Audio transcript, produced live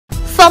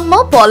For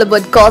more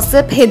Bollywood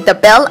gossip, hit the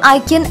bell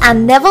icon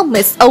and never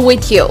miss a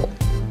video.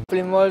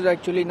 Film was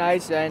actually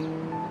nice and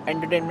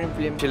entertainment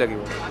film. अच्छी लगी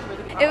वो.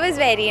 It was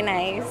very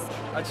nice.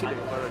 अच्छी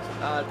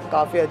लगी.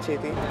 काफ़ी अच्छी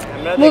थी.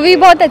 मूवी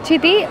बहुत अच्छी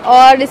थी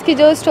और इसकी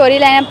जो स्टोरी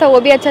लाइनअप था वो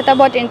भी अच्छा था,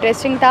 बहुत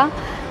इंटरेस्टिंग था.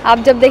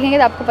 आप जब देखेंगे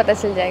तो आपको पता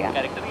चल जाएगा.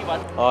 कैरेक्टर की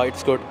बात.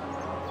 It's good.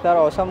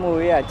 Sir awesome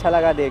movie है, अच्छा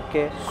लगा देख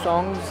के.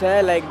 सॉन्ग्स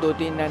है लाइक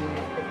 2-3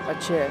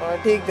 अच्छे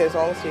हैं. ठीक थे,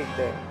 सॉन्ग्स ठीक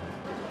थे.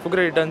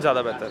 फुकरे रिटर्न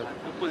ज़्यादा बेहतर है.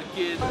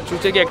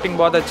 चूचे की एक्टिंग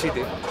बहुत अच्छी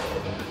थी.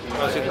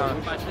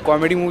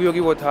 कॉमेडी मूवी होगी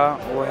वो था,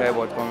 वो है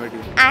बहुत comedy.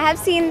 I have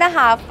seen the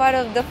half part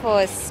of the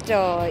first so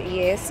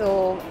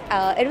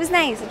it was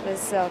nice. It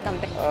was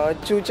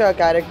चूचा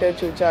character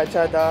चूचा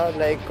अच्छा था.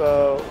 लाइक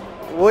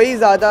वही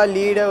ज़्यादा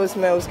लीड है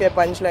उसमें. उसके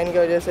पंच लाइन की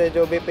वजह से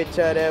जो भी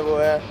पिक्चर है वो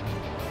है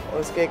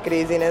उसके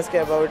क्रेजीनेस के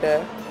अबाउट है.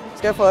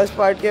 उसके फर्स्ट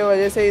पार्ट के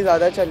वजह से ही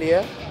ज़्यादा चली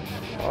है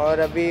और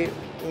अभी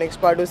नेक्स्ट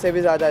पार्ट उससे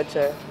भी ज़्यादा अच्छा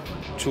है.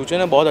 चूचे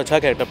ने बहुत अच्छा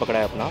कैरेक्टर पकड़ा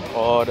है अपना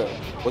और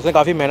उसने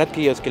काफ़ी मेहनत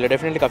की है उसके लिए.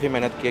 डेफिनेटली काफ़ी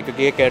मेहनत की है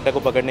क्योंकि एक कैरेक्टर को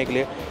पकड़ने के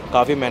लिए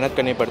काफ़ी मेहनत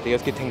करनी पड़ती है.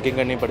 उसकी थिंकिंग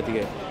करनी पड़ती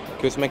है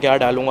कि उसमें क्या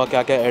डालूंगा,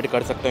 क्या क्या ऐड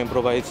कर सकता हूँ,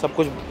 इम्प्रोवाइज सब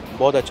कुछ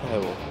बहुत अच्छा है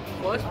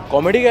वो.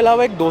 कॉमेडी के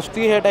अलावा एक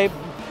दोस्ती है टाइप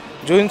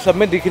जो इन सब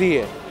में दिख रही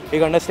है.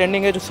 एक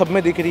अंडरस्टैंडिंग है जो सब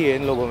में दिख रही है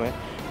इन लोगों में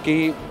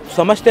कि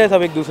समझते हैं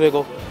सब एक दूसरे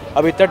को.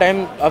 अब इतना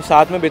टाइम अब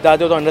साथ में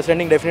बिताते हो तो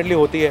अंडरस्टैंडिंग डेफिनेटली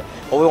होती है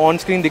और वो ऑन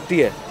स्क्रीन दिखती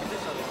है.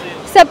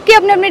 सबके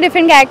अपने अपने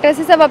डिफरेंट कैरेक्टर्स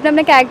हैं. सब अपने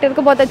अपने कैरेक्टर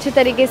को बहुत अच्छे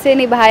तरीके से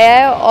निभाया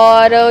है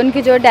और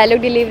उनकी जो डायलॉग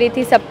डिलीवरी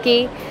थी सबकी.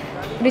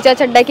 रिचा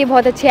चड्डा की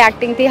बहुत अच्छी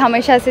एक्टिंग थी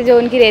हमेशा से जो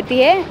उनकी रहती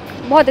है.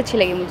 बहुत अच्छी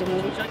लगी मुझे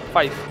movie.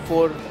 5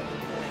 4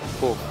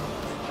 4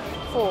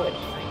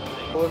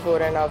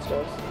 4.5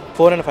 stars.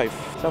 4 and 5.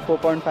 Sir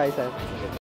 4.5 sir.